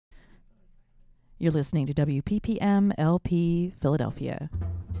You're listening to WPPM LP Philadelphia.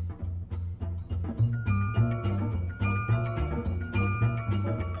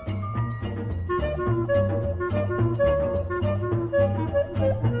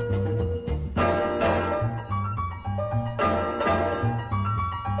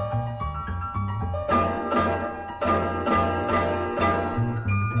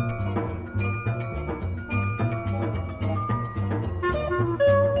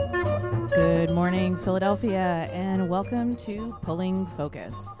 Good morning, Philadelphia, and welcome to Pulling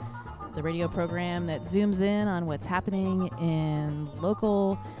Focus, the radio program that zooms in on what's happening in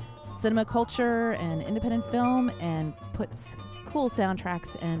local cinema culture and independent film and puts cool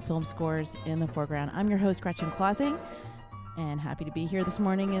soundtracks and film scores in the foreground. I'm your host, Gretchen Clausing, and happy to be here this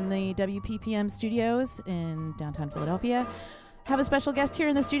morning in the WPPM studios in downtown Philadelphia. Have a special guest here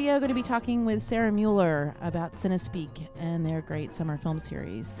in the studio, going to be talking with Sarah Mueller about Cinespeak and their great summer film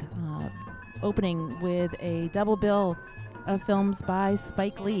series. Opening with a double bill of films by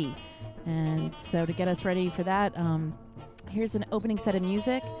Spike Lee. And so to get us ready for that, here's an opening set of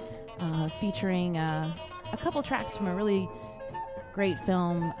music featuring a couple tracks from a really great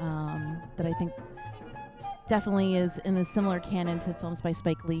film that I think definitely is in the similar canon to films by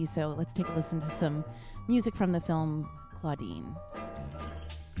Spike Lee. So let's take a listen to some music from the film Claudine.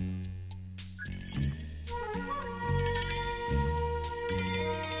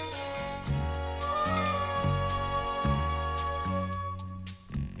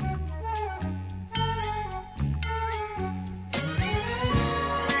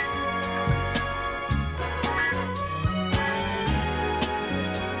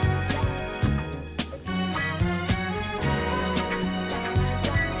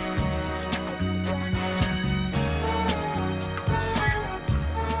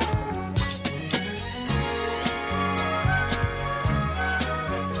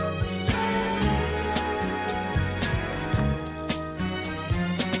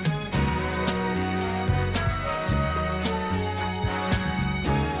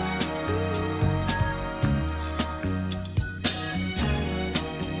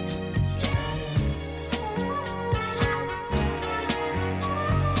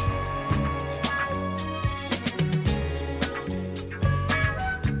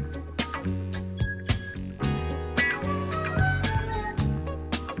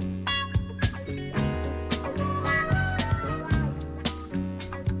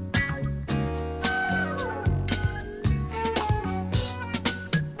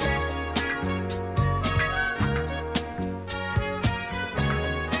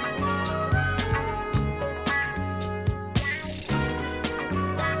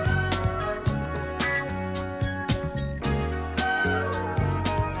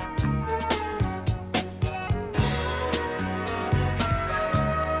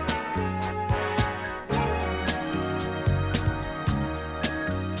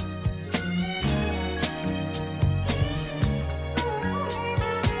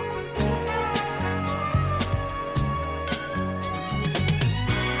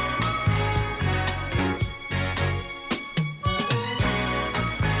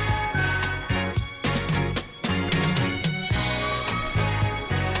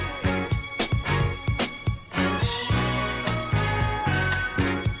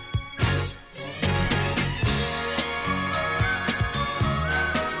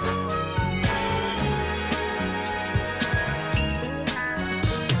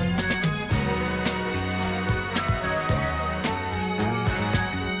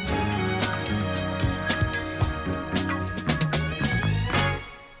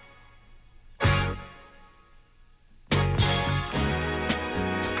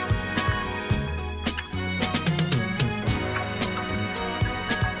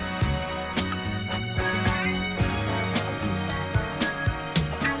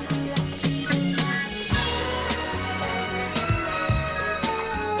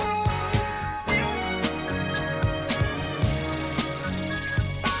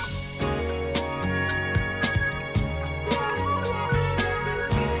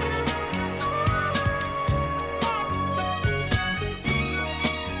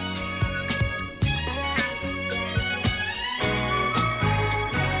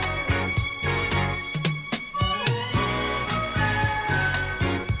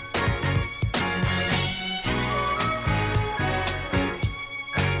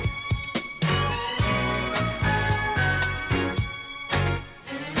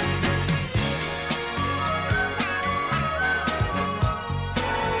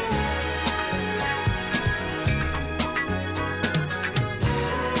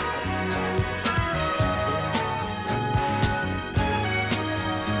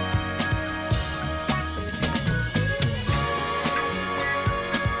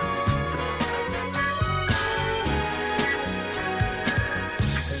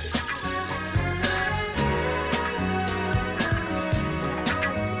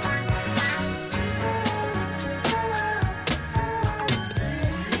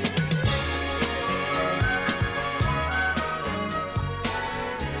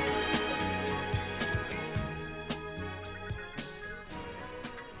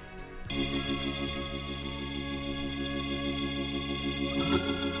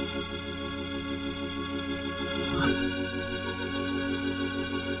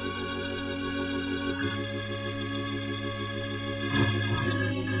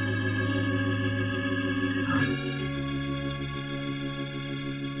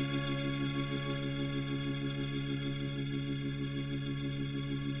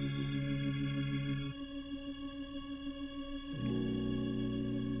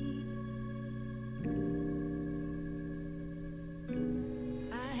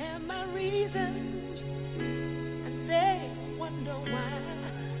 reasons, and they wonder why.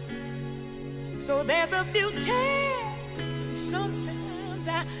 So there's a few tears, and sometimes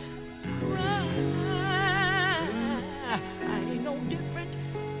I cry. I ain't no different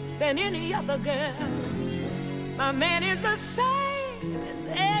than any other girl. My man is the same as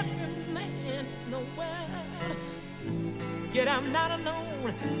every man in the world. Yet I'm not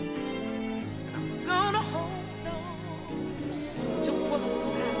alone. I'm gonna hold on to what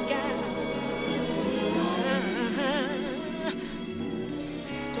I've got.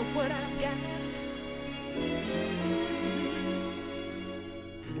 To what I've got.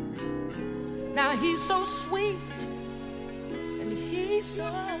 Now he's so sweet and he's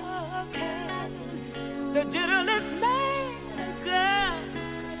so kind, the gentlest man a girl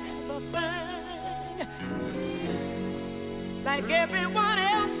could ever find. Like everyone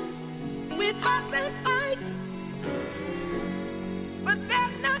else, we fuss and fight, but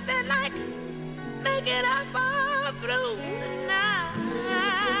there's nothing like making up all through the night.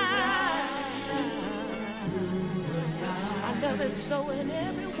 I love him so, and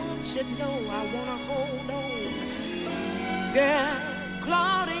everyone should know I wanna hold on. Girl,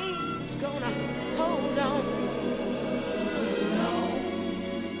 Claudine's gonna hold on.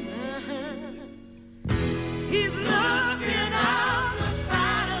 He's looking out the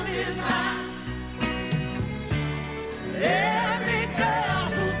side of his eye. Every girl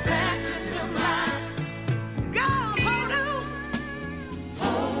who passes him by. Girl, hold on.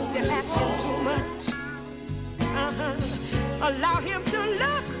 You're asking too much. Allow him to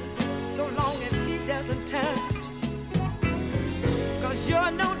look so long as he doesn't touch. 'Cause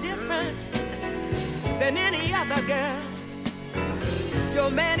you're no different than any other girl.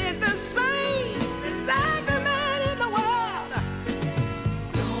 Your man is the same as every man in the world.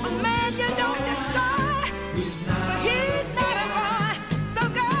 A man you don't destroy, but he's not a boy. So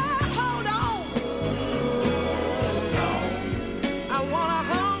girl, hold on. I wanna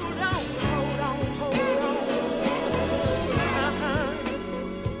hold on, hold on, hold on.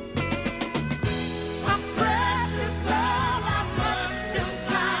 A precious love I must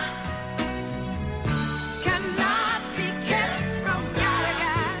imply cannot be kept from God.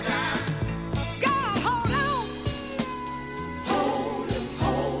 Girl, hold on. Hold him,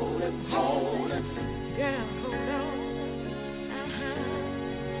 hold him, hold him. Girl, hold on.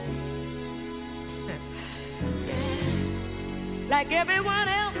 Yeah. Like everyone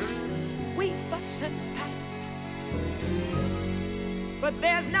else, we fuss and fight, but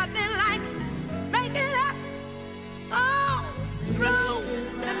there's nothing like making up all through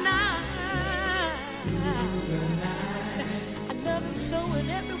the night. I love him so, and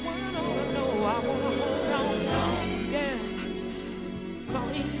everyone ought to know I wanna hold on. Girl,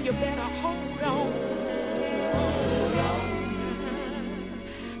 Claudine, you better hold on.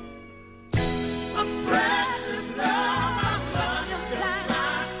 A precious love I must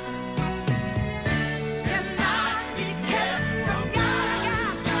imply cannot be kept from God.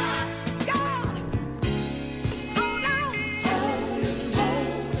 God, hold on.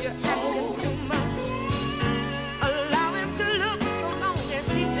 You're asking too much. Allow him to look so long as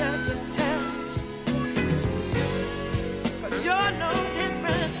he doesn't touch. 'Cause you're no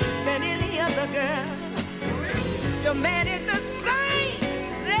different than any other girl. Your man is the same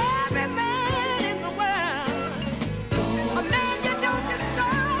as every man in the world. A man you don't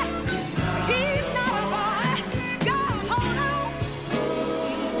destroy, he's not a boy. God, hold on.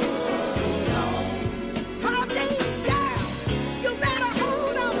 Claudine, girl, you better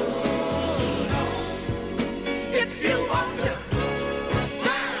hold on. If you want to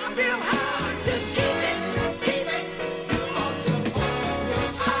try real hard to keep it, keep it. You want to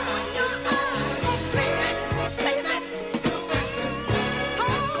open your eyes, sleep it, sleep it. You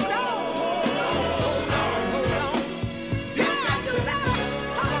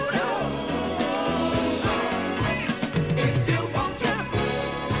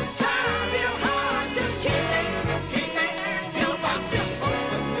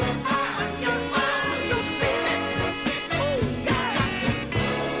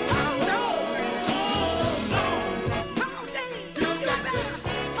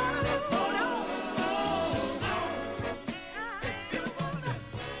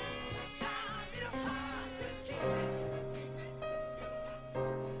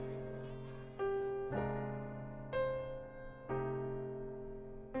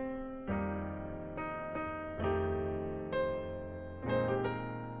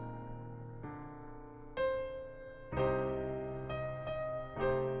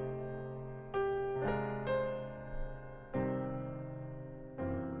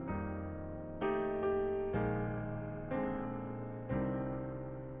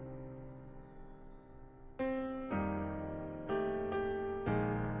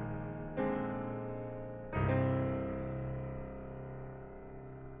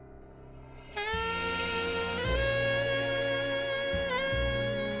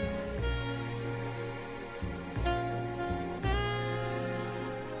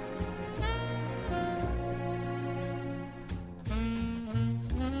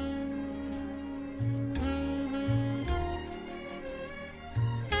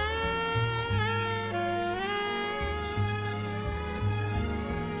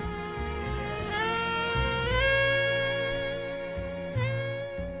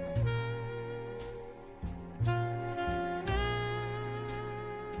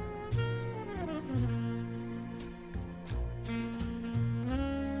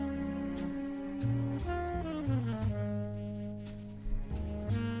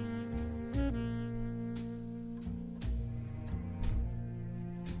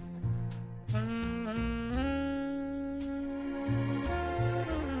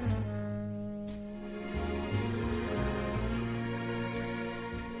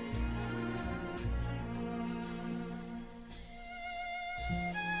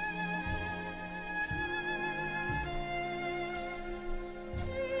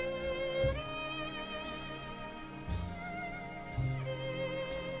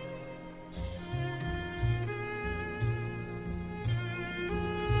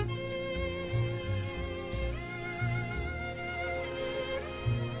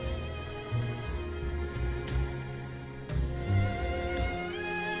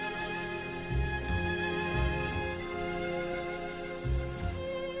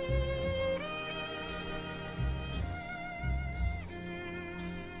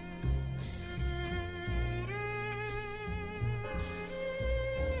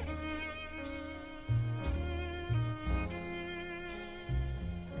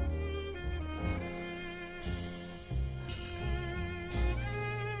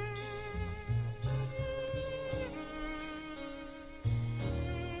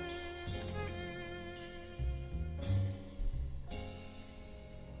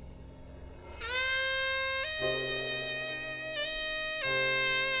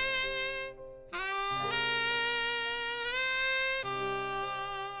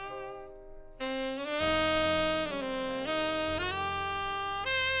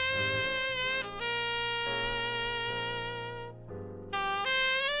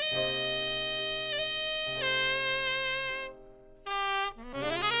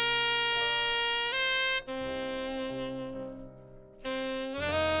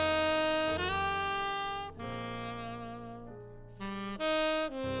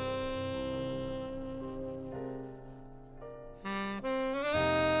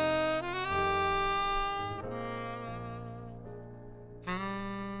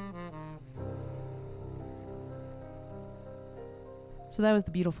So that was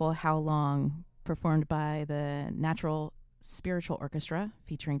the beautiful How Long, performed by the Natural Spiritual Orchestra,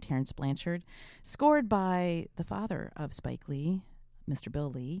 featuring Terrence Blanchard, scored by the father of Spike Lee, Mr.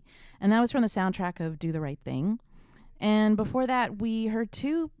 Bill Lee. And that was from the soundtrack of Do the Right Thing. And before that, we heard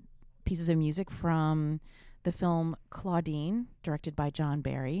two pieces of music from the film Claudine, directed by John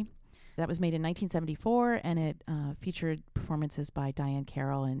Barry. That was made in 1974, and it featured performances by Diane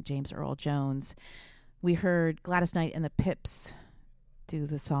Carroll and James Earl Jones. We heard Gladys Knight and the Pips do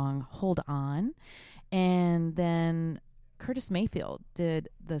the song Hold On, and then Curtis Mayfield did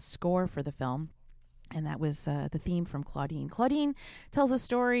the score for the film, and that was the theme from Claudine. Claudine tells a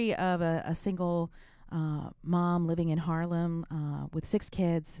story of a single mom living in Harlem with 6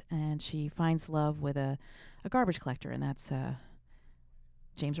 kids, and she finds love with a garbage collector, and that's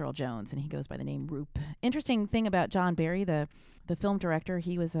James Earl Jones, and he goes by the name Roop. Interesting thing about John Barry, the film director,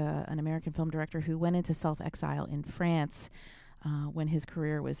 he was an American film director who went into self-exile in France when his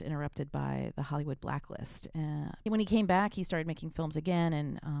career was interrupted by the Hollywood blacklist. When he came back, he started making films again,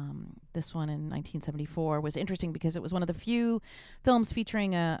 and this one in 1974 was interesting because it was one of the few films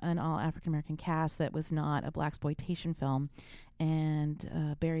featuring an all African-American cast that was not a blaxploitation film,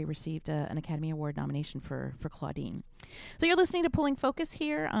 and Barry received an Academy Award nomination for Claudine. So you're listening to Pulling Focus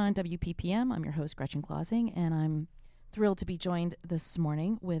here on WPPM. I'm your host, Gretchen Clausing, and I'm thrilled to be joined this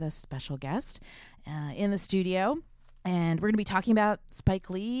morning with a special guest in the studio. And we're going to be talking about Spike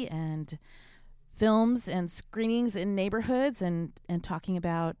Lee and films and screenings in neighborhoods, and talking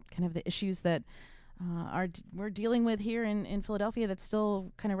about kind of the issues that we're dealing with here in Philadelphia that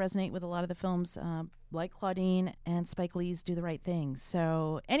still kind of resonate with a lot of the films like Claudine and Spike Lee's Do the Right Thing.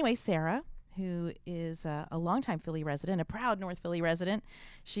 So anyway, Sarah, who is a longtime Philly resident, a proud North Philly resident,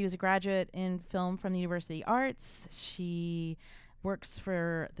 she was a graduate in film from the University of the Arts. She works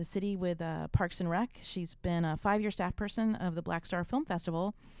for the city with Parks and Rec. She's been a 5-year staff person of the Black Star Film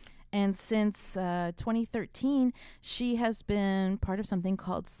Festival. And since 2013, she has been part of something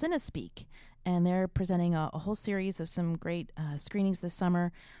called CineSpeak. And they're presenting a whole series of some great screenings this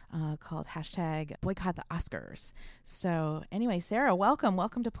summer called #Boycott the Oscars. So anyway, Sarah,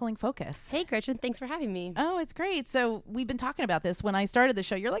 welcome to Pulling Focus. Hey, Gretchen. Thanks for having me. Oh, it's great. So we've been talking about this when I started the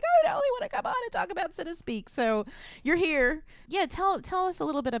show. You're like, oh, I only want to come on and talk about CineSpeak. So you're here. Yeah, tell us a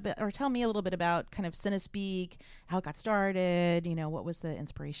little bit about, or tell me a little bit about kind of CineSpeak, how it got started, what was the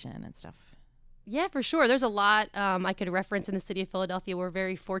inspiration and stuff. Yeah, for sure. There's a lot I could reference in the city of Philadelphia. We're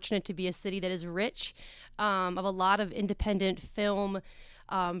very fortunate to be a city that is rich of a lot of independent film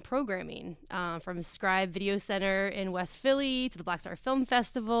programming, from Scribe Video Center in West Philly to the Black Star Film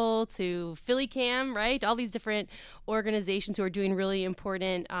Festival to Philly Cam, right? All these different organizations who are doing really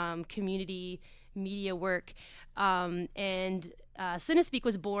important community media work. And CineSpeak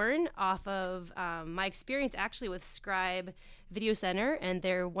was born off of my experience actually with Scribe Video Center and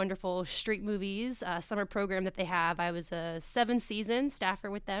their wonderful street movies summer program that they have. I was a 7-season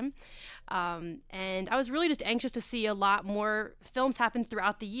staffer with them. And I was really just anxious to see a lot more films happen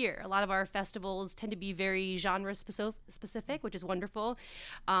throughout the year. A lot of our festivals tend to be very genre specific, which is wonderful.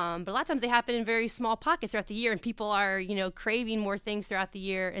 But a lot of times they happen in very small pockets throughout the year, and people are, craving more things throughout the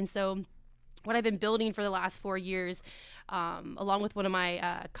year. And so what I've been building for the last 4 years, along with one of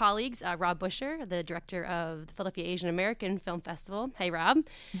my colleagues, Rob Busher, the director of the Philadelphia Asian American Film Festival, hey Rob,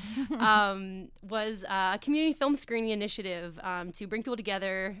 was a community film screening initiative to bring people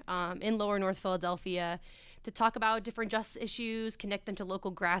together in Lower North Philadelphia to talk about different justice issues, connect them to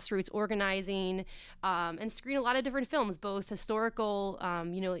local grassroots organizing, and screen a lot of different films, both historical,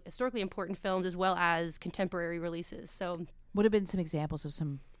 historically important films as well as contemporary releases. So, what have been some examples of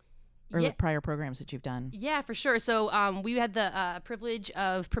some prior programs that you've done? Yeah, for sure. So we had the privilege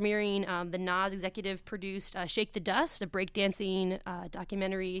of premiering the Nas executive produced Shake the Dust, a breakdancing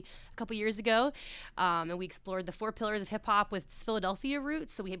documentary a couple years ago. And we explored the 4 pillars of hip hop with Philadelphia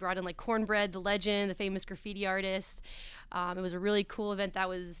roots. So we brought in like Cornbread, the legend, the famous graffiti artist. It was a really cool event. That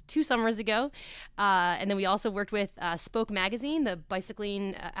was 2 summers ago. And then we also worked with Spoke Magazine, the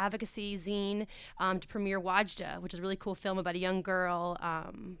bicycling advocacy zine, to premiere Wajda, which is a really cool film about a young girl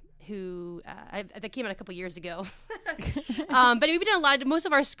who that came out a couple years ago. But we've done most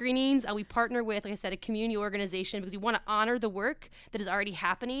of our screenings, we partner with, like I said, a community organization because we want to honor the work that is already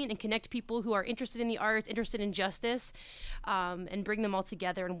happening and connect people who are interested in the arts, interested in justice, and bring them all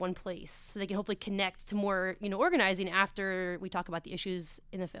together in one place so they can hopefully connect to more, organizing after we talk about the issues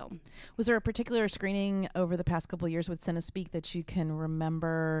in the film. Was there a particular screening over the past couple of years with CineSpeak that you can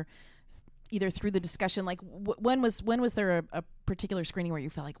remember either through the discussion, like when was there a particular screening where you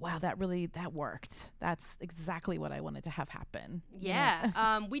felt like, wow, that worked? That's exactly what I wanted to have happen.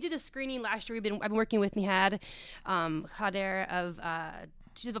 Yeah. We did a screening last year. I've been working with Nihad Khader of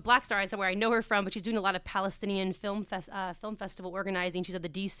she's a Black Star, where I know her from, but she's doing a lot of Palestinian film festival organizing. She's at the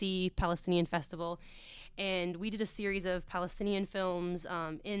DC Palestinian Festival. And we did a series of Palestinian films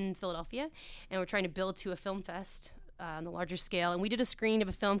in Philadelphia, and we're trying to build to a film fest on the larger scale. And we did a screening of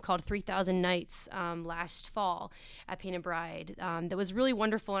a film called 3,000 Nights last fall at Painted Bride. That was really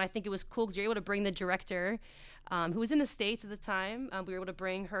wonderful, and I think it was cool because you're able to bring the director, who was in the States at the time. We were able to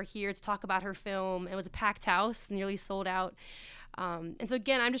bring her here to talk about her film. It was a packed house, nearly sold out. And so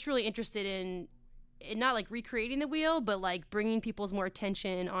again, I'm just really interested in not like recreating the wheel, but like bringing people's more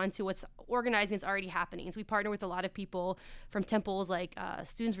attention onto what's organizing that's already happening. So we partner with a lot of people from temples like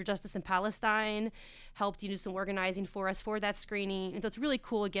Students for Justice in Palestine, helped do some organizing for us for that screening. And so it's really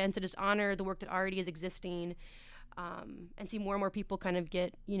cool, again, to just honor the work that already is existing, and see more and more people kind of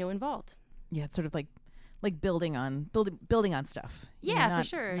get, involved. Yeah, it's sort of like building on stuff. Yeah, for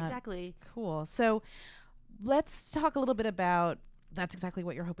sure. Exactly. Cool. So let's talk a little bit about, that's exactly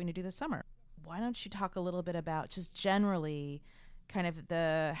what you're hoping to do this summer. Why don't you talk a little bit about just generally kind of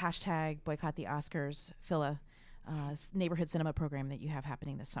the hashtag Boycott the Oscars, Phila, neighborhood cinema program that you have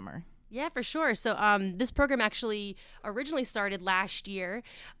happening this summer? Yeah, for sure. So this program actually originally started last year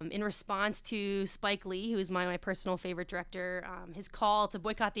in response to Spike Lee, who is my personal favorite director, his call to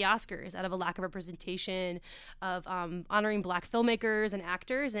boycott the Oscars out of a lack of representation of honoring Black filmmakers and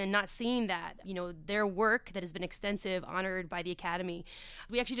actors, and not seeing that, their work that has been extensive honored by the Academy.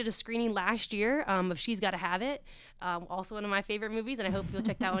 We actually did a screening last year of She's Gotta Have It, also one of my favorite movies, and I hope you'll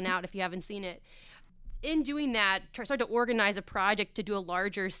check that one out if you haven't seen it. In doing that, started to organize a project to do a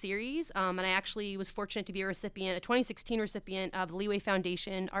larger series, and I actually was fortunate to be a 2016 recipient of the Leeway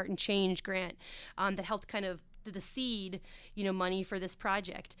Foundation Art and Change grant that helped kind of the seed, money for this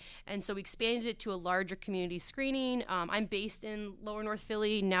project. And so we expanded it to a larger community screening. I'm based in Lower North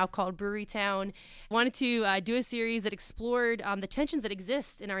Philly, now called Brewery Town. Wanted to do a series that explored the tensions that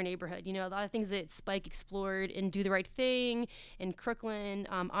exist in our neighborhood. A lot of things that Spike explored in Do the Right Thing, in Crooklyn,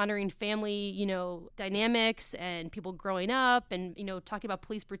 honoring family, dynamics and people growing up, and, talking about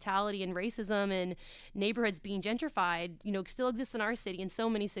police brutality and racism and neighborhoods being gentrified, still exists in our city and so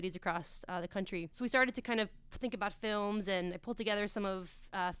many cities across the country. So we started to kind of think about films, and I pulled together some of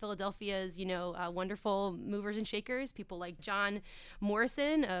Philadelphia's, wonderful movers and shakers, people like John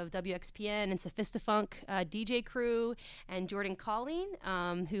Morrison of WXPN and Sophistafunk DJ Crew, and Jordan Colleen,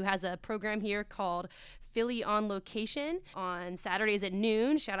 who has a program here called Philly on Location on Saturdays at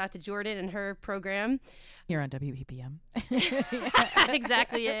noon. Shout out to Jordan and her program. Here on WEPM.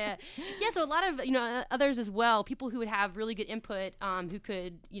 Exactly, yeah. Yeah, so a lot of, others as well, people who would have really good input, who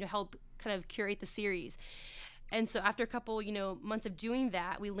could, help kind of curate the series. And so after a couple, months of doing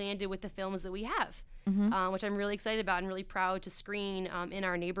that, we landed with the films that we have, which I'm really excited about and really proud to screen in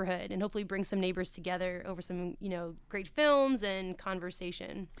our neighborhood, and hopefully bring some neighbors together over some, great films and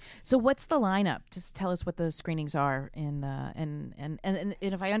conversation. So what's the lineup? Just tell us what the screenings are and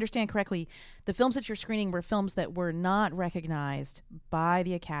if I understand correctly, the films that you're screening were films that were not recognized by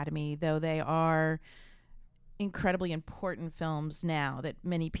the Academy, though they are incredibly important films now that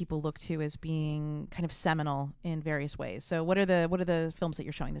many people look to as being kind of seminal in various ways. So what are the films that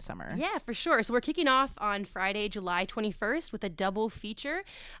you're showing this summer? Yeah, for sure. So we're kicking off on Friday, July 21st with a double feature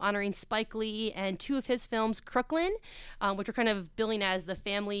honoring Spike Lee and two of his films, Crooklyn, which we're kind of billing as the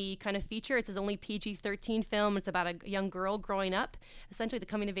family kind of feature. It's his only PG-13 film. It's about a young girl growing up, essentially the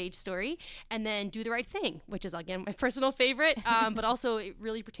coming of age story. And then Do the Right Thing, which is, again, my personal favorite, but also it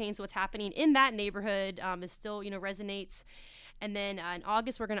really pertains to what's happening in that neighborhood, is still, resonates. And then in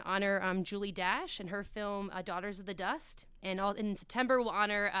August, we're going to honor Julie Dash and her film Daughters of the Dust. And in September, we'll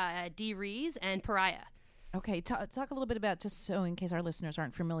honor Dee Rees and Pariah. Okay, talk a little bit about, just so in case our listeners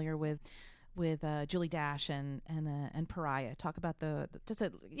aren't familiar with Julie Dash and Pariah. Talk about just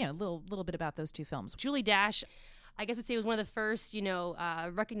a little bit about those two films. Julie Dash, I guess we'd say, was one of the first,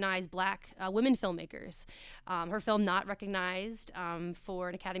 recognized Black women filmmakers. Her film, not recognized for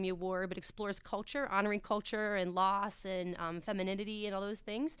an Academy Award, but explores culture, honoring culture and loss and femininity and all those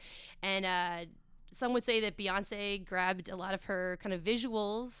things. And some would say that Beyonce grabbed a lot of her kind of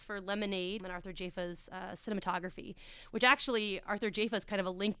visuals for Lemonade and Arthur Jafa's cinematography, which actually Arthur Jafa is kind of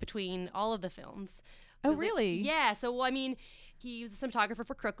a link between all of the films. Oh, really? Yeah. So, he was a cinematographer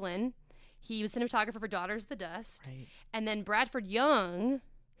for Crooklyn. He was cinematographer for Daughters of the Dust. Right. And then Bradford Young,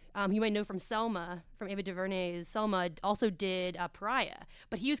 You might know from Selma, from Ava DuVernay's Selma, also did Pariah.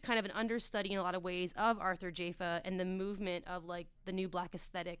 But he was kind of an understudy in a lot of ways of Arthur Jafa and the movement of like the new Black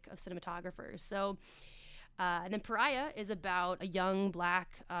aesthetic of cinematographers. So, and then Pariah is about a young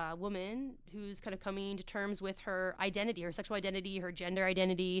Black woman who's kind of coming to terms with her identity, her sexual identity, her gender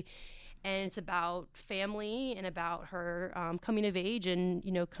identity. And it's about family and about her coming of age and,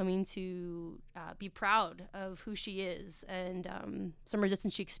 you know, coming to be proud of who she is and some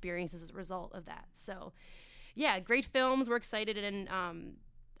resistance she experiences as a result of that. So, yeah, great films. We're excited. And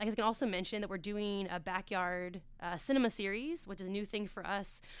I guess I can also mention that we're doing a backyard cinema series, which is a new thing for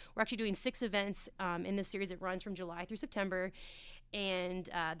us. We're actually doing 6 events in this series that runs from July through September. And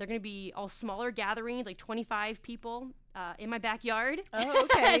they're going to be all smaller gatherings, like 25 people in my backyard. Oh,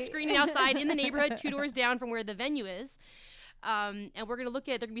 okay. Screening outside in the neighborhood, 2 doors down from where the venue is. And we're going to look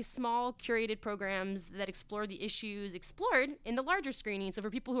at, there are going to be small curated programs that explore the issues explored in the larger screening. So for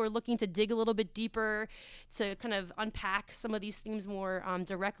people who are looking to dig a little bit deeper, to kind of unpack some of these themes more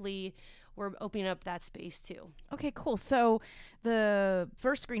directly, we're opening up that space too. Okay, cool. So the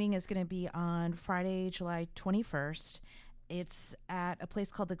first screening is going to be on Friday, July 21st. It's at a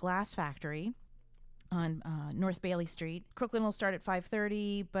place called the Glass Factory on North Bailey Street. Crooklyn will start at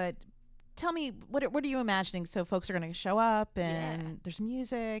 5:30, but tell me, what are you imagining? So folks are going to show up and there's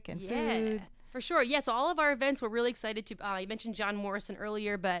music and food. For sure. Yeah, so all of our events, we're really excited to, I mentioned John Morrison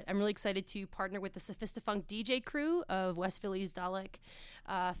earlier, but I'm really excited to partner with the Sophistafunk DJ crew of West Philly's Dalek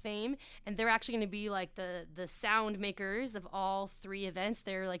fame. And they're actually going to be like the sound makers of all 3 events.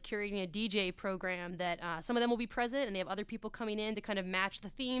 They're like curating a DJ program that some of them will be present, and they have other people coming in to kind of match the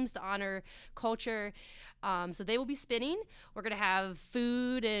themes to honor culture. So they will be spinning. We're going to have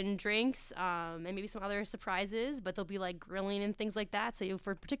food and drinks and maybe some other surprises, but they'll be like grilling and things like that. So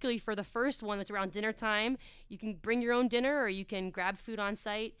particularly for the first one that's around dinner time, you can bring your own dinner or you can grab food on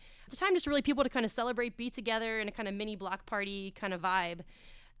site. It's a time just really people to kind of celebrate, be together in a kind of mini block party kind of vibe.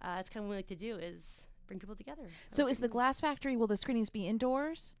 That's kind of what we like to do, is bring people together. So is the Glass Factory, will the screenings be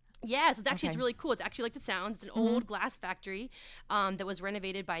indoors? Yeah, so it's really cool. It's actually like the sounds. It's an old glass factory that was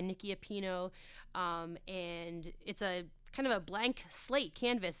renovated by Nikki Apino, and it's a kind of a blank slate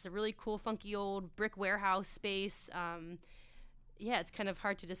canvas. It's a really cool, funky old brick warehouse space. Yeah, it's kind of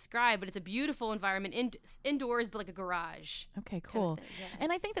hard to describe, but it's a beautiful environment indoors, but like a garage. Okay, cool. Kind of thing, yeah.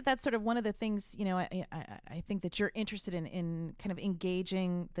 And I think that that's sort of one of the things, you know, I think that you're interested in kind of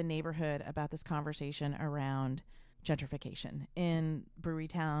engaging the neighborhood about this conversation around gentrification in Brewery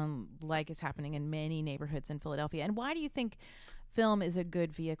Town, like is happening in many neighborhoods in Philadelphia. And why do you think film is a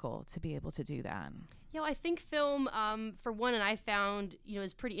good vehicle to be able to do that? Yeah, I think film, for one, and I found, you know,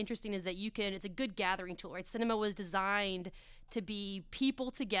 is pretty interesting, is that it's a good gathering tool, right? Cinema was designed to be people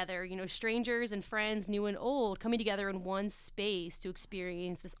together, you know, strangers and friends, new and old, coming together in one space to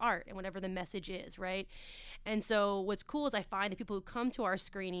experience this art and whatever the message is, right? And so what's cool is I find that people who come to our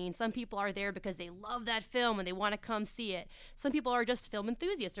screening, some people are there because they love that film and they want to come see it. Some people are just film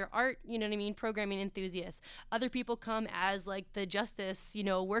enthusiasts or art, you know what I mean, programming enthusiasts. Other people come as like the justice, you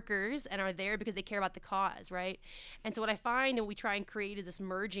know, workers and are there because they care about the cause, right? And so what I find and we try and create is this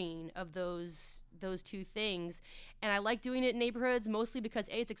merging of those 2 things. And I like doing it in neighborhoods mostly because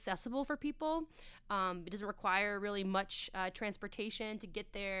A, it's accessible for people. It doesn't require really much transportation to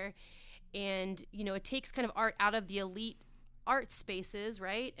get there. And, you know, it takes kind of art out of the elite art spaces,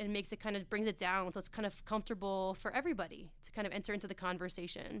 right? And makes it kind of, brings it down so it's kind of comfortable for everybody to kind of enter into the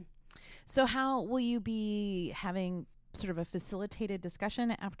conversation. So how will you be having sort of a facilitated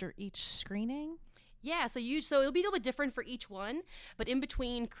discussion after each screening? Yeah, so it'll be a little bit different for each one, but in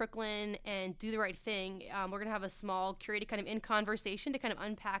between Crooklyn and Do the Right Thing, we're going to have a small curated kind of in conversation to kind of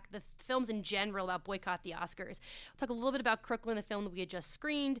unpack the films in general about Boycott the Oscars. We'll talk a little bit about Crooklyn, the film that we had just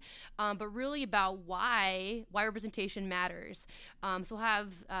screened, but really about why representation matters. So we'll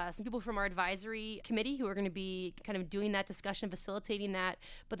have some people from our advisory committee who are going to be kind of doing that discussion, facilitating that,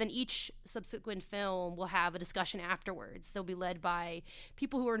 but then each subsequent film will have a discussion afterwards. They'll be led by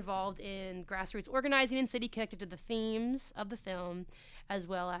people who are involved in grassroots organizing in city, connected to the themes of the film, as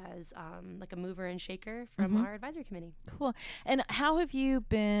well as like a mover and shaker from our advisory committee. Cool. And how have you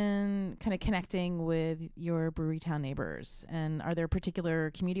been kind of connecting with your Brewery Town neighbors? And are there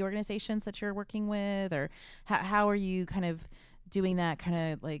particular community organizations that you're working with, or how are you kind of doing that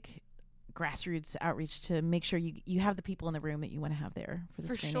kind of like grassroots outreach to make sure you have the people in the room that you want to have there for the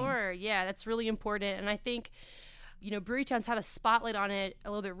screening? For sure. Yeah, that's really important. And I think, you know, Brewery Town's had a spotlight on it a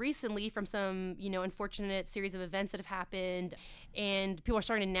little bit recently from some, you know, unfortunate series of events that have happened. And people are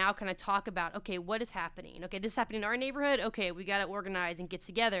starting to now kind of talk about, okay, what is happening? Okay, this is happening in our neighborhood. Okay, we got to organize and get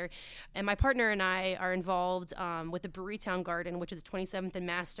together. And my partner and I are involved with the Brewerytown Garden, which is the 27th and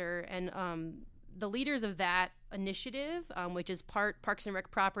Master. And the leaders of that initiative, which is part Parks and Rec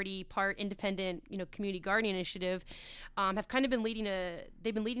property, part independent, community gardening initiative, have kind of been leading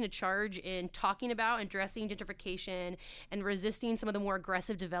a charge in talking about and addressing gentrification and resisting some of the more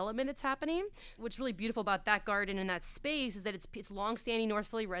aggressive development that's happening. What's really beautiful about that garden and that space is that it's longstanding North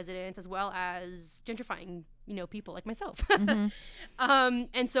Philly residents as well as gentrifying people like myself. Mm-hmm.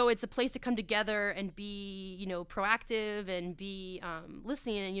 And so it's a place to come together and be, proactive and be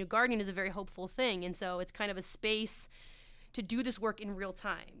listening. And, gardening is a very hopeful thing. And so it's kind of a space to do this work in real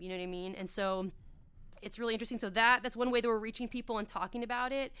time. You know what I mean? And so it's really interesting. So that's one way that we're reaching people and talking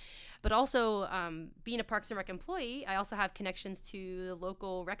about it. But also, being a Parks and Rec employee, I also have connections to the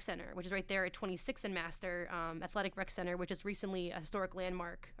local rec center, which is right there at 26th and Master Athletic Rec Center, which is recently a historic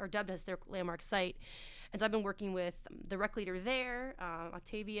landmark, or dubbed as historic landmark site. And so I've been working with the rec leader there,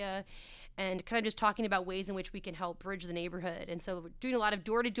 Octavia, and kind of just talking about ways in which we can help bridge the neighborhood. And so we're doing a lot of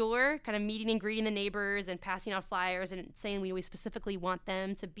door-to-door, kind of meeting and greeting the neighbors and passing out flyers and saying we specifically want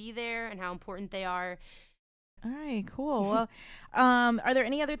them to be there and how important they are. All right, cool. Well, are there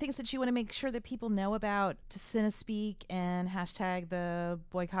any other things that you want to make sure that people know about to CineSpeak and hashtag the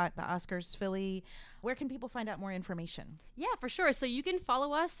Boycott the Oscars Philly? Where can people find out more information? Yeah, for sure. So you can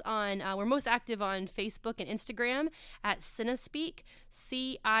follow us on, we're most active on Facebook and Instagram at CineSpeak,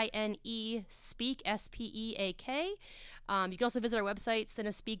 C-I-N-E, Speak, S-P-E-A-K. You can also visit our website,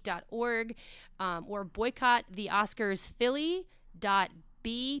 cinespeak.org, or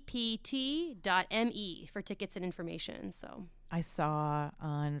boycotttheoscarsphilly.bpt.me for tickets and information. So I saw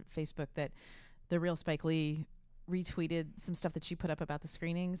on Facebook that the real Spike Lee retweeted some stuff that you put up about the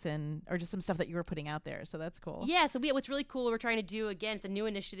screenings or just some stuff that you were putting out there. So that's cool. Yeah. So what's really cool we're trying to do, again, it's a new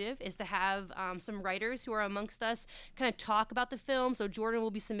initiative, is to have some writers who are amongst us kind of talk about the film. So Jordan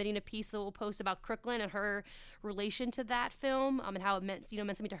will be submitting a piece that we'll post about Crooklyn and her relation to that film and how it meant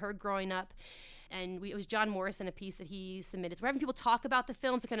something to her growing up. And it was John Morrison, a piece that he submitted. So we're having people talk about the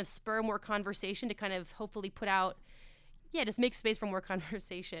films to kind of spur more conversation, to kind of hopefully put out, just make space for more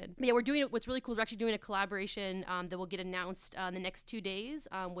conversation. But we're doing it. What's really cool is we're actually doing a collaboration that will get announced in the next 2 days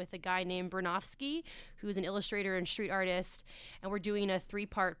with a guy named Bronofsky, who's an illustrator and street artist. And we're doing a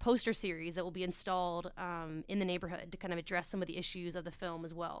 3-part poster series that will be installed in the neighborhood to kind of address some of the issues of the film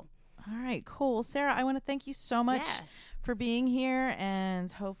as well. All right, cool. Sarah, I want to thank you so much for being here,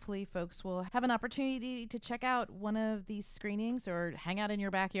 and hopefully folks will have an opportunity to check out one of these screenings or hang out in your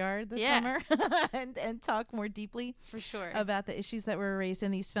backyard this summer and talk more deeply for sure about the issues that were raised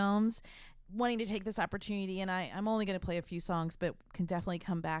in these films. Wanting to take this opportunity, and I'm only going to play a few songs, but can definitely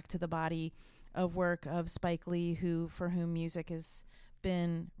come back to the body of work of Spike Lee, for whom music is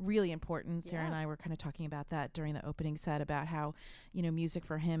been really important. Sarah and I were kind of talking about that during the opening set, about how music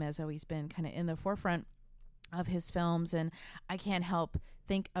for him has always been kind of in the forefront of his films, and I can't help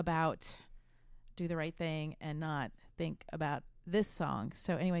think about Do the Right Thing and not think about this song.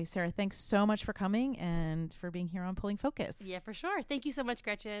 So anyway, Sarah, thanks so much for coming and for being here on Pulling Focus. Yeah, for sure. Thank you so much,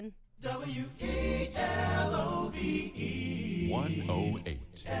 Gretchen. WELOVE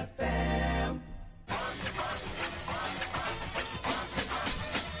 108 FM.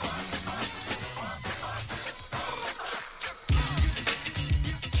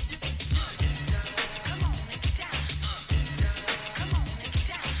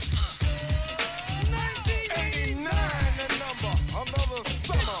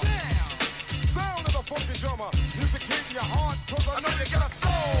 Music hit your heart, cause I know you got a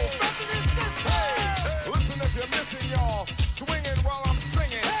soul. Hey, listen if you're missing, y'all. Swinging while I'm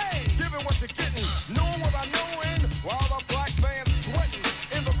singing. Hey, giving what you're getting. Knowing what I know in. While the black band's sweating.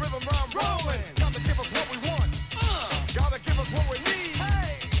 In the rhythm I'm rolling. Gotta give us what we want. Gotta give us what we need.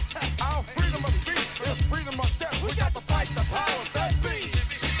 Hey, our freedom of speech is freedom of death. We got to fight the powers that be.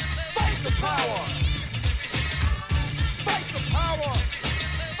 Fight the power. Fight the power.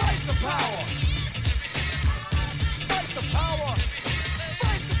 Fight the power. Power,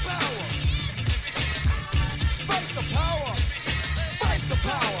 fight the power, fight the power, fight the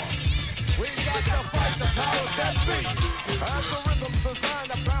power. We got to fight the powers that be. As the rhythm's designed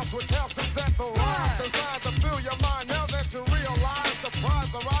to bounce with calcium that the rhymes designed to fill your mind. Now that you realize the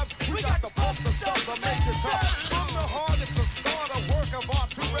prize arrives, we got to pump the stuff to make it tough. From the heart, it's a start, a work of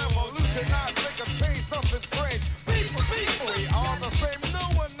art to revolutionize, make a change, something strange. People, we are the same. No,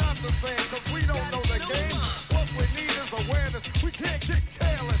 we're not the same, cause we don't know the game. We need is awareness. We can't get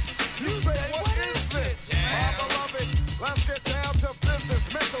careless. You say, what is this? My beloved, let's get down to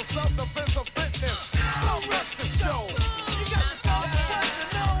business. Mental self-defense of fitness. Don't rush the show. You got to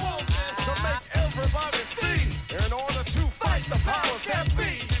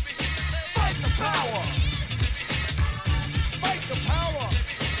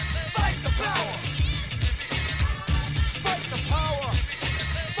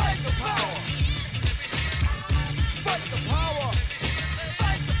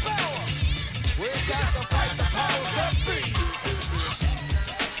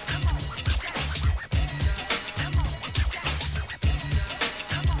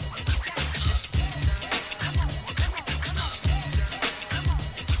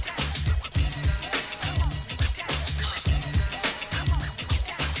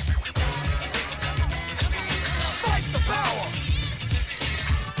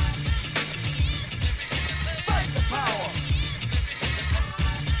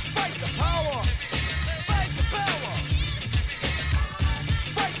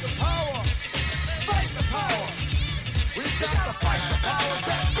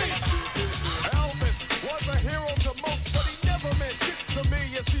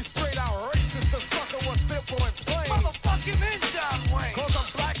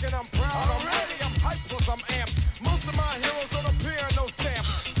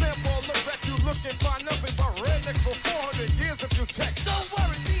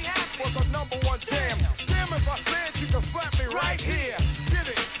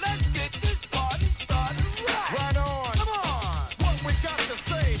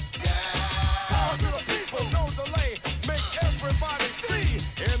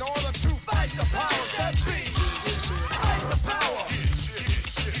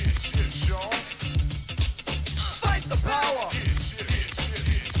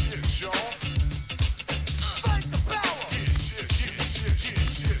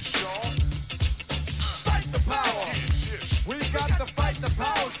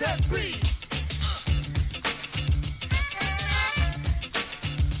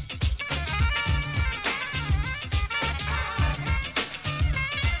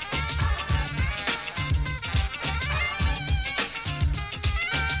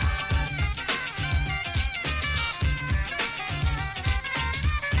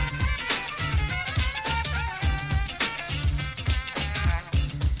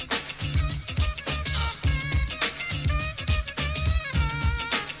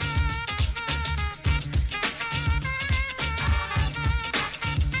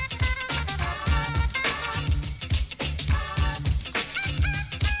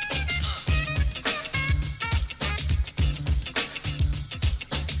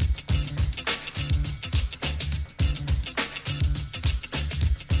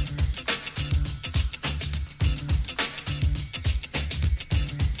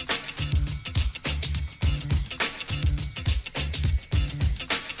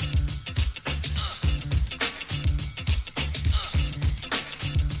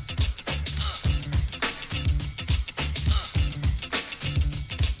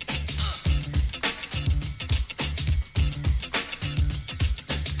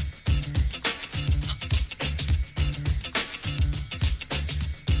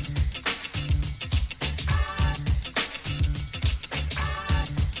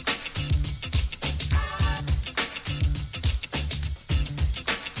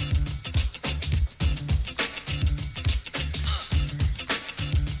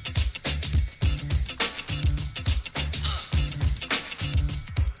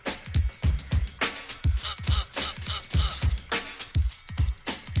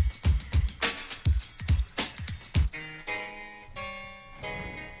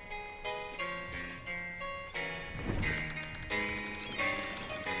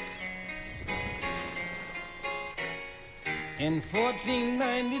In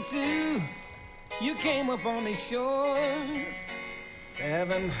 1492, you came upon these shores,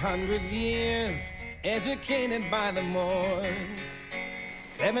 700 years educated by the Moors.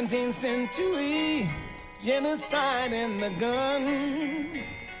 17th century, genocide and the gun.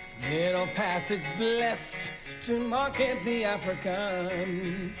 Middle Passage blessed to market the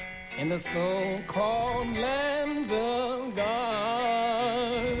Africans in the so-called lands of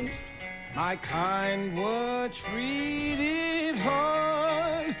God. My kind were treated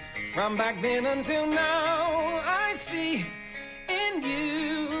hard from back then until now. I see and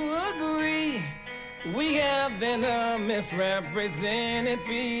you agree we have been a misrepresented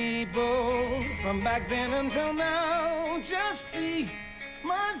people from back then until now. Just see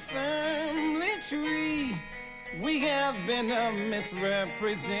my family tree. We have been a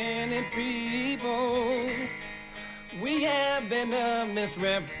misrepresented people. We have been a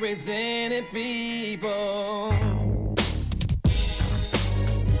misrepresented people.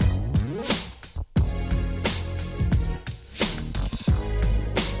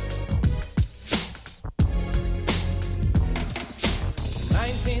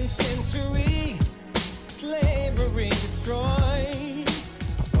 19th century, slavery destroyed.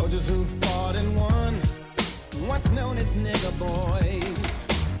 Soldiers who fought and won, what's known as nigger boys.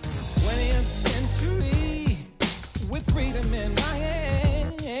 20th century, with freedom in my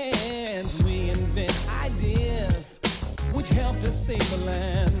hands, we invent ideas which help to save the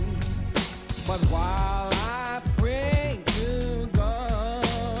land. But while I pray to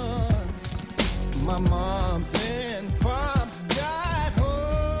God, my moms and pops died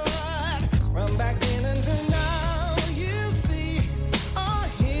hard. From back then until now, you see our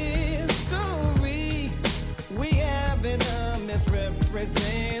history. We have been a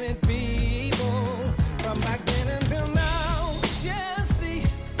misrepresented people. From back then until now, just see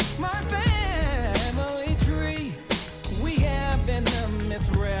my family tree. We have been a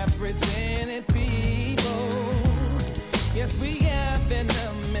misrepresented people. Yes, we have been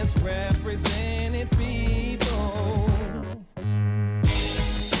a misrepresented people.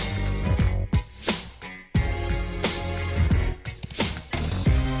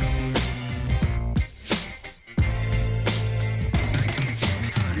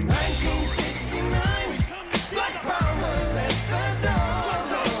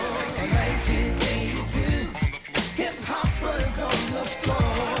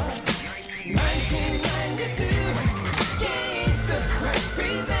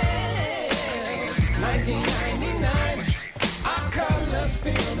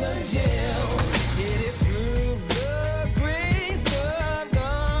 Feel the gels. It is through the grace of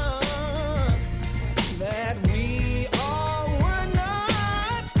God that we all were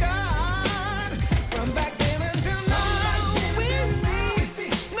not scarred. From back then until now, we'll see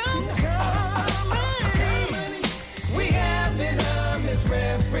no comedy. We have been a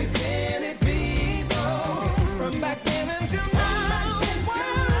misrepresented people. From back then until now.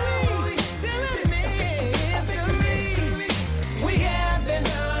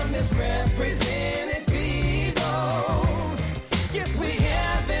 Misrepresented people. Yes, we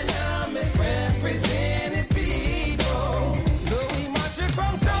have been a misrepresented people. Though we march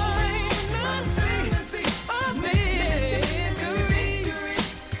across time and see our victories,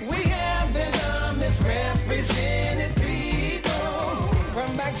 we have been a misrepresented people.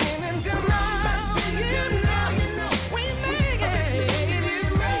 From back then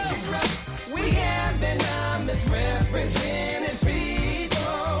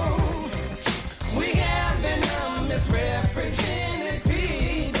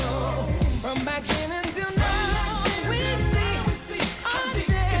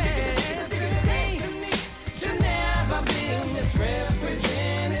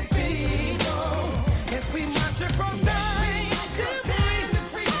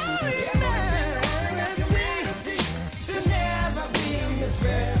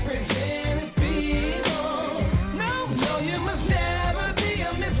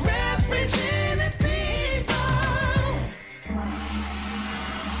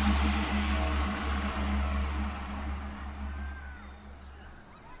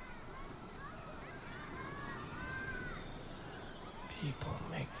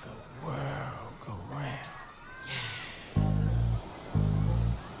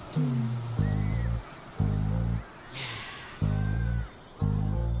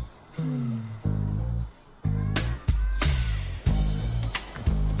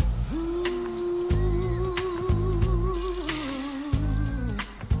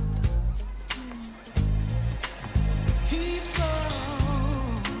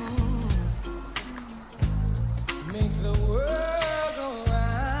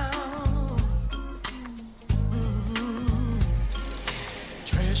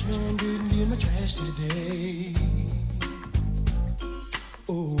trash man didn't get my trash today.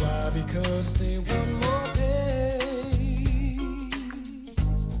 Oh, why? Because they want more pay.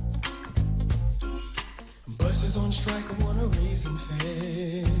 Buses on strike wanna raise and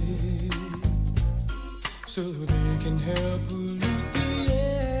fare so they can help pollute the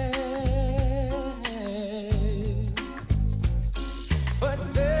air.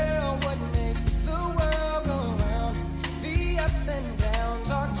 But they're what makes the world go round. The ups and downs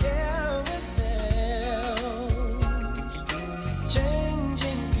are carousels,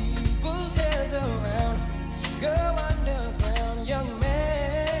 changing people's heads around. Go underground, young man.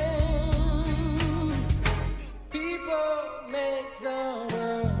 People make the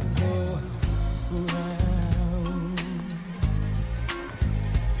world go round.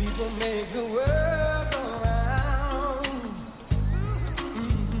 People make the world go round.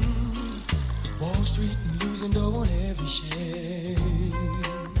 Wall Street losing dough on every share.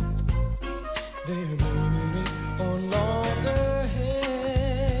 They're blaming it on longer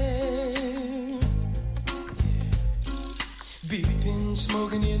hair. Beeping,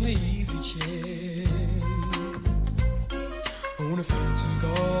 smoking in the easy chair. On a fancy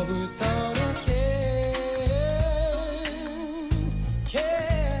car without a care.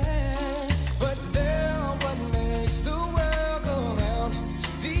 But they're what makes the world go round.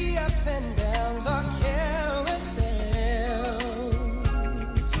 The ups and downs are carousels,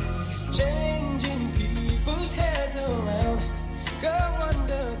 changing people's heads around. Go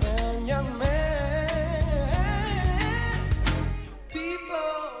underground, young man.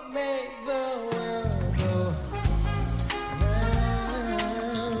 People make the world go round.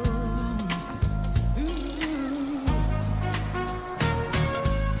 Ooh.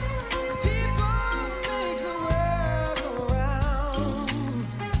 People make the world go round.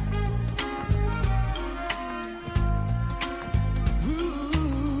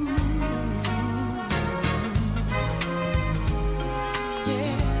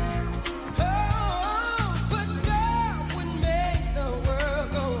 Yeah. Oh, but God, what makes the world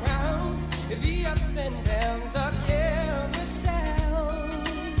go round? The ups and downs are carousels.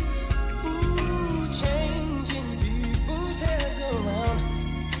 Ooh, changing people's heads around.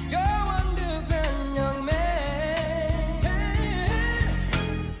 Go underground, young man.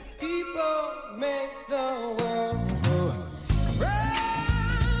 People make the world go round.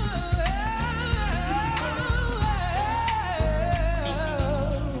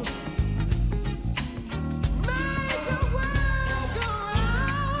 Make the world go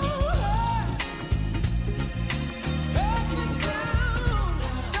round. Up and down,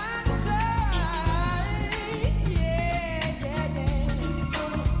 side to side. Yeah, yeah, yeah.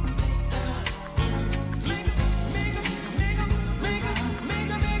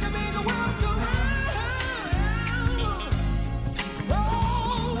 Make the world go round. Oh,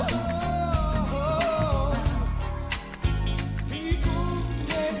 people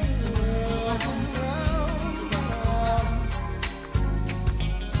make the world go round.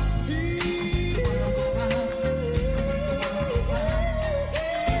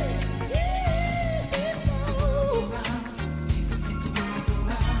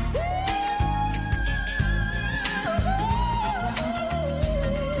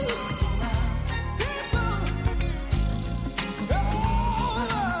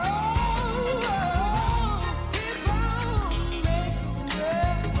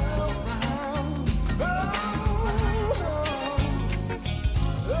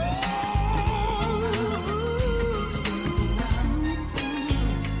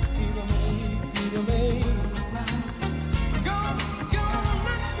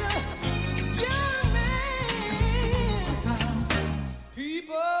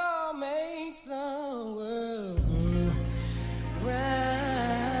 People make the world go round.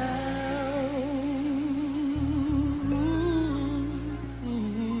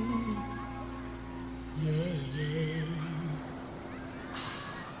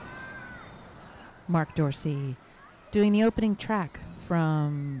 Mark Dorsey doing the opening track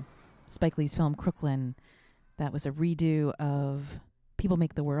from Spike Lee's film Crooklyn. That was a redo of People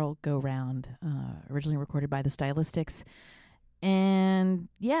Make the World Go Round, originally recorded by the Stylistics. And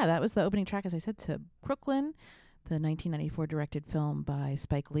yeah, that was the opening track, as I said, to Crooklyn, the 1994 directed film by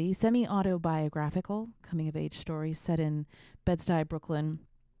Spike Lee, semi-autobiographical coming-of-age story set in Bed-Stuy, Brooklyn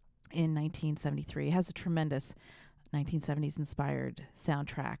in 1973. It has a tremendous 1970s-inspired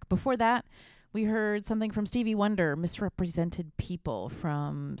soundtrack. Before that, we heard something from Stevie Wonder, Misrepresented People,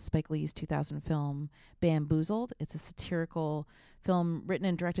 from Spike Lee's 2000 film Bamboozled. It's a satirical film written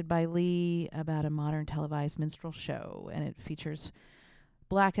and directed by Lee about a modern televised minstrel show, and it features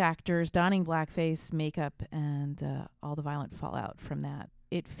black actors donning blackface makeup and all the violent fallout from that.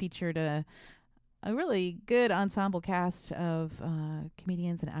 It featured a really good ensemble cast of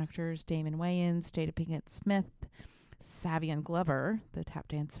comedians and actors: Damon Wayans, Jada Pinkett Smith, Savion Glover, the tap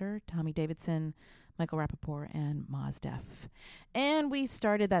dancer, Tommy Davidson, Michael Rappaport, and Mos Def. And we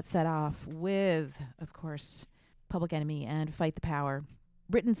started that set off with, of course, Public Enemy and Fight the Power.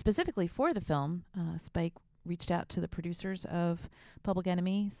 Written specifically for the film, Spike reached out to the producers of Public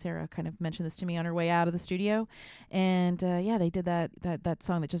Enemy. Sarah kind of mentioned this to me on her way out of the studio. And they did that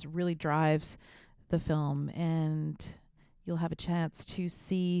song that just really drives the film. And you'll have a chance to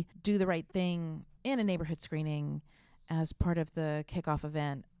see Do the Right Thing in a neighborhood screening as part of the kickoff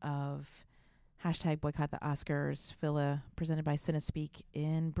event of #Boycott the Oscars, Phila, presented by Cinespeak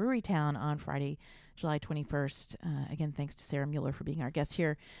in Brewerytown on Friday, July 21st. Again, thanks to Sarah Mueller for being our guest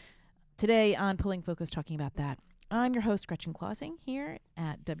here today on Pulling Focus, talking about that. I'm your host, Gretchen Clausing, here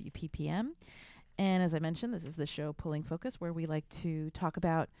at WPPM. And as I mentioned, this is the show Pulling Focus, where we like to talk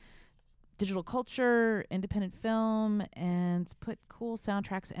about digital culture, independent film, and put cool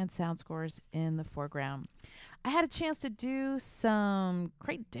soundtracks and sound scores in the foreground. I had a chance to do some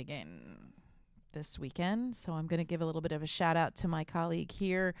crate digging this weekend, so I'm going to give a little bit of a shout out to my colleague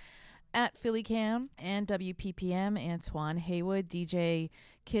here at PhillyCam and WPPM, Antoine Haywood, DJ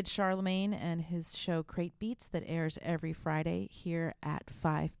Kid Charlemagne, and his show Crate Beats that airs every Friday here at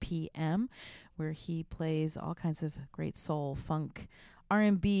 5 p.m., where he plays all kinds of great soul, funk,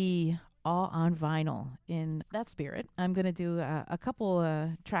 R&B, all on vinyl. In that spirit, I'm going to do a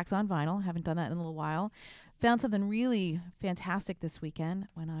couple tracks on vinyl. Haven't done that in a little while. Found something really fantastic this weekend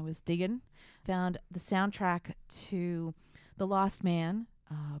when I was digging. Found the soundtrack to The Lost Man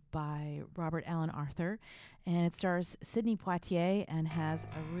by Robert Allen Arthur. And it stars Sidney Poitier and has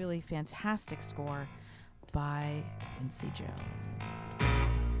a really fantastic score by Quincy Joe.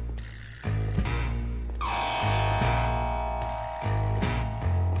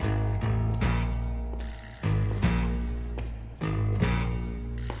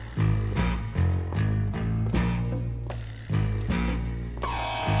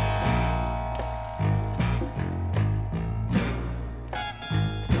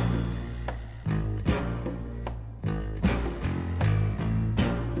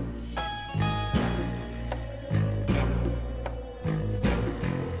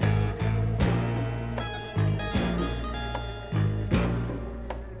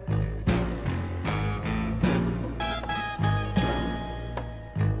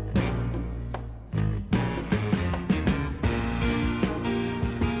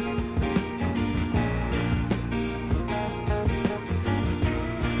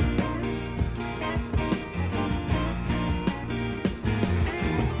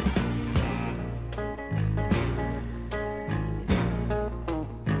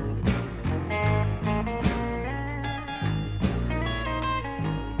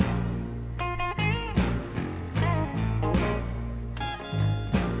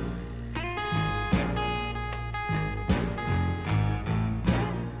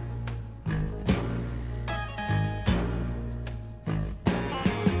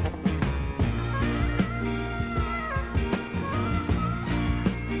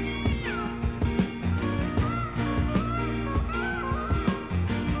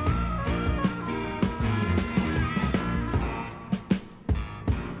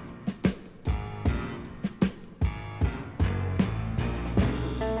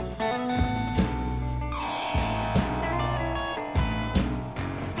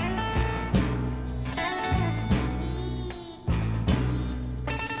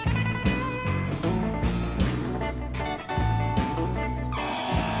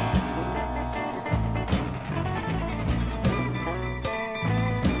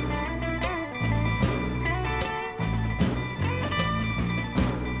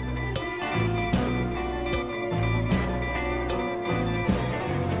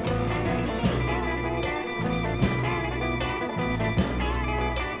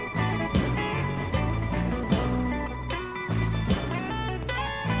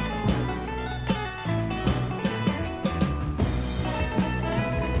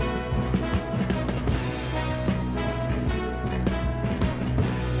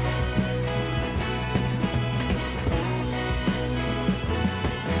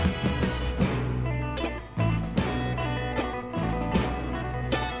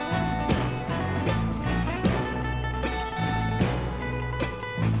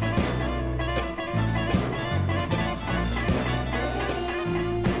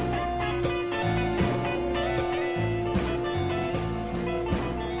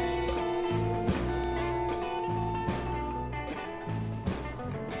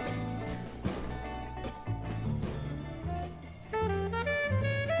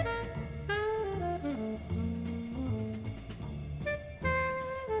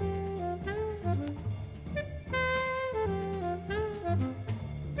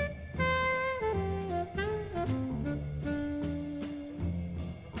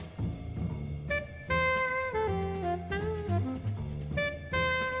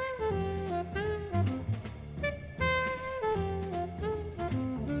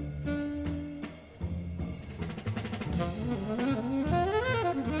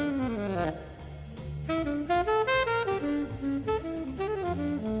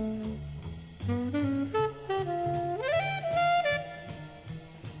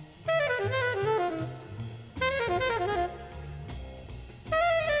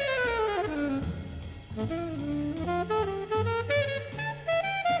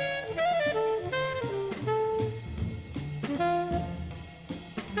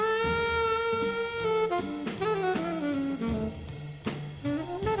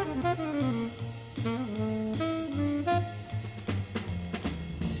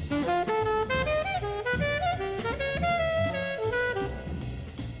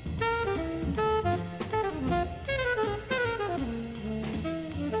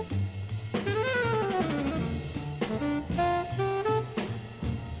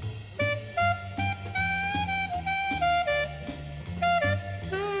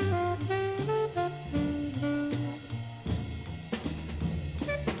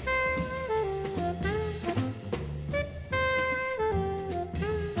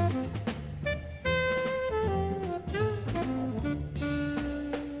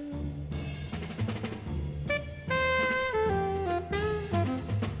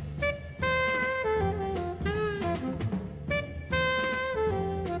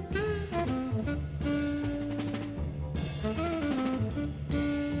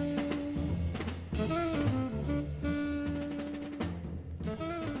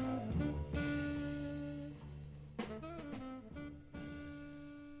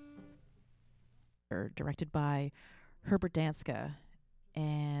 directed by Herbert Danska,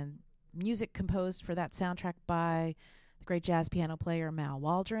 and music composed for that soundtrack by the great jazz piano player Mal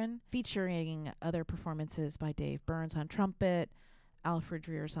Waldron, featuring other performances by Dave Burns on trumpet, Alfred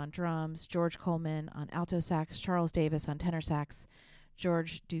Dreers on drums, George Coleman on alto sax, Charles Davis on tenor sax,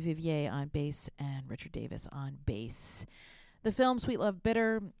 George Duvivier on bass, and Richard Davis on bass. The film Sweet Love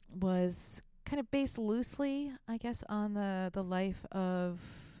Bitter was kind of based loosely, I guess, on the life of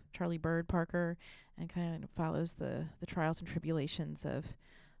Charlie Bird Parker, and kind of follows the trials and tribulations of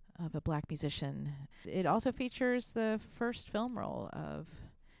a black musician. It also features the first film role of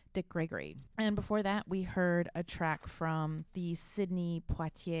Dick Gregory. And before that, we heard a track from the Sidney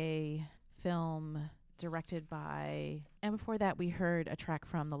Poitier film directed by, and before that, we heard a track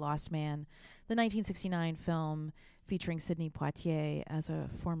from The Lost Man, the 1969 film featuring Sidney Poitier as a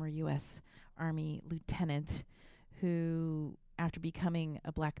former U.S. Army lieutenant who, after becoming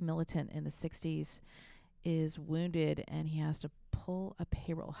a black militant in the 60s, is wounded, and he has to pull a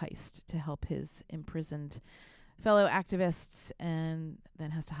payroll heist to help his imprisoned fellow activists, and then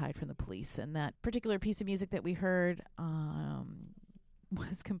has to hide from the police. And that particular piece of music that we heard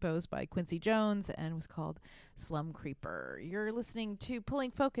was composed by Quincy Jones and was called Slum Creeper. You're listening to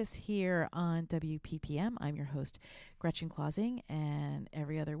Pulling Focus here on WPPM. I'm your host, Gretchen Clausing, and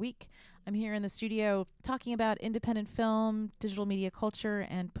every other week I'm here in the studio talking about independent film, digital media culture,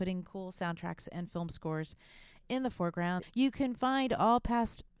 and putting cool soundtracks and film scores in the foreground. You can find all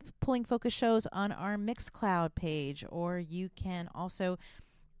past Pulling Focus shows on our Mixcloud page, or you can also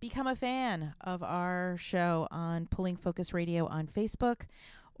become a fan of our show on Pulling Focus Radio on Facebook,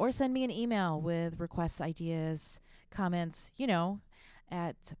 or send me an email with requests, ideas, comments,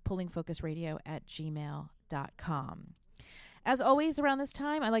 at pullingfocusradio@gmail.com. As always, around this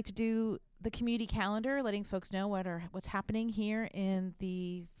time, I like to do the community calendar, letting folks know what's happening here in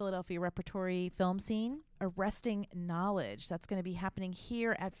the Philadelphia repertory film scene. Arresting Knowledge. That's going to be happening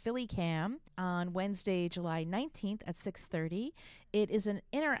here at PhillyCam on Wednesday, July 19th at 6:30. It is an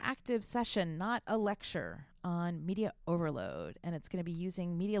interactive session, not a lecture, on media overload, and it's going to be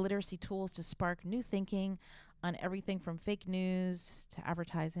using media literacy tools to spark new thinking on everything from fake news to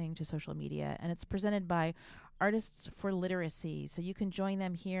advertising to social media. And it's presented by Artists for Literacy. So you can join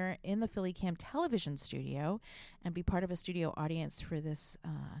them here in the PhillyCam television studio and be part of a studio audience for this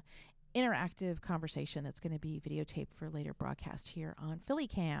interactive conversation that's going to be videotaped for later broadcast here on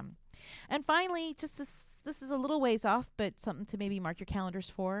PhillyCam. And finally, just this is a little ways off, but something to maybe mark your calendars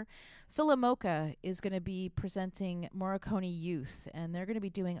for. Philomoka is going to be presenting Morricone Youth, and they're going to be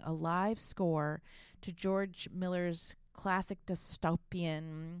doing a live score to George Miller's classic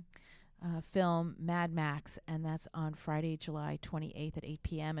dystopian film Mad Max, and that's on Friday, July 28th at 8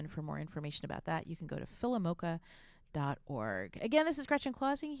 p.m. And for more information about that, you can go to philomoka.org. Again, this is Gretchen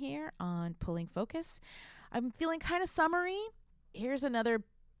Clausing here on Pulling Focus. I'm feeling kind of summery. Here's another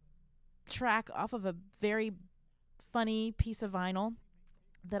track off of a very funny piece of vinyl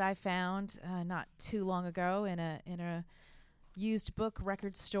that I found not too long ago in a used book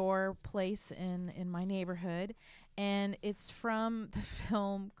record store place in my neighborhood, and it's from the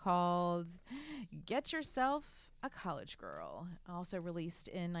film called Get Yourself a College Girl, also released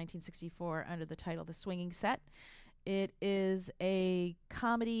in 1964 under the title The Swinging Set. It is a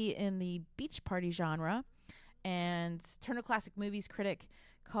comedy in the beach party genre, and Turner Classic Movies critic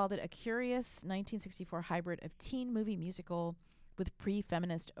called it a curious 1964 hybrid of teen movie musical with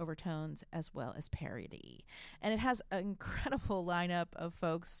pre-feminist overtones as well as parody. And it has an incredible lineup of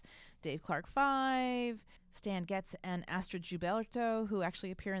folks: Dave Clark 5, Stan Getz, and Astrid Gilberto, who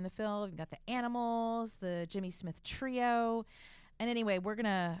actually appear in the film. You've got the Animals, the Jimmy Smith Trio. And anyway, we're going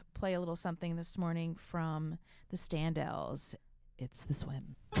to play a little something this morning from the Standells. It's The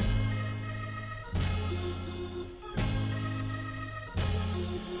Swim.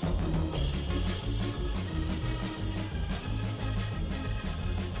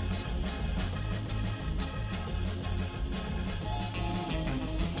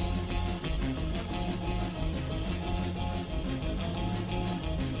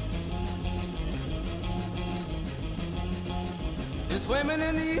 You're swimming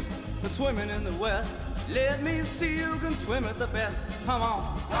in the east, you're swimming in the west. Let me see you can swim at the best. Come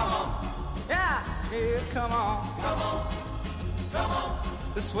on, come on. Yeah, yeah, come on, come on, come on.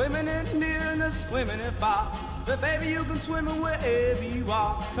 They're swimming in near and they're swimming in far. But baby, you can swim wherever you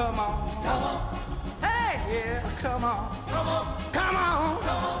are. Come on, come on. Hey, yeah, come on, come on, come on,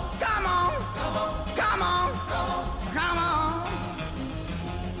 come on, come on, come on, come on, come on.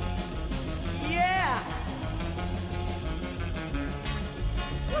 Yeah.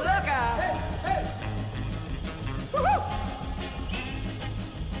 Look out! Hey, hey! Woo-hoo!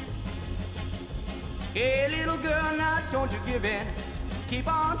 don't you give in. Keep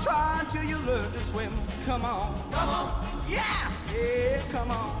on trying till you learn to swim. Come on. Come on. Yeah. Yeah,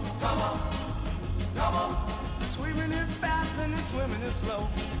 come on. Come on. Come on. Swimming is fast and it's swimming is slow.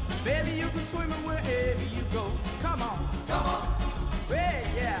 Baby, you can swim it wherever you go. Come on. Come on. Hey,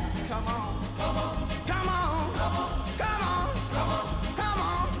 yeah. Come on. Come on. Come on. Come on. Come on. Come on. Come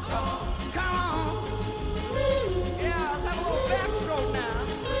on. Come on. Come on. Yeah, let's have a little backstroke now.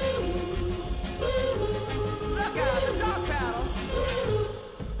 Look out, the dog paddle.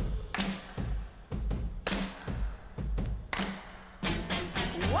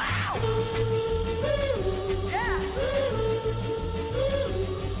 Wow! Yeah!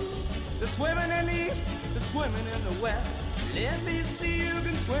 The swimming in the east, the swimming in the west. Let me see you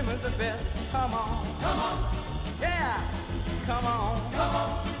can swim at the best. Come on. Come on. Yeah! Come on. Come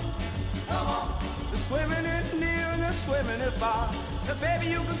on. Come on. The swimming is near and the swimming is far. The baby,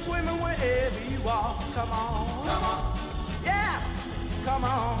 you can swim it wherever you are. Come on. Come on. Yeah! Come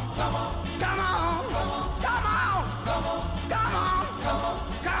on. Come on. Come on.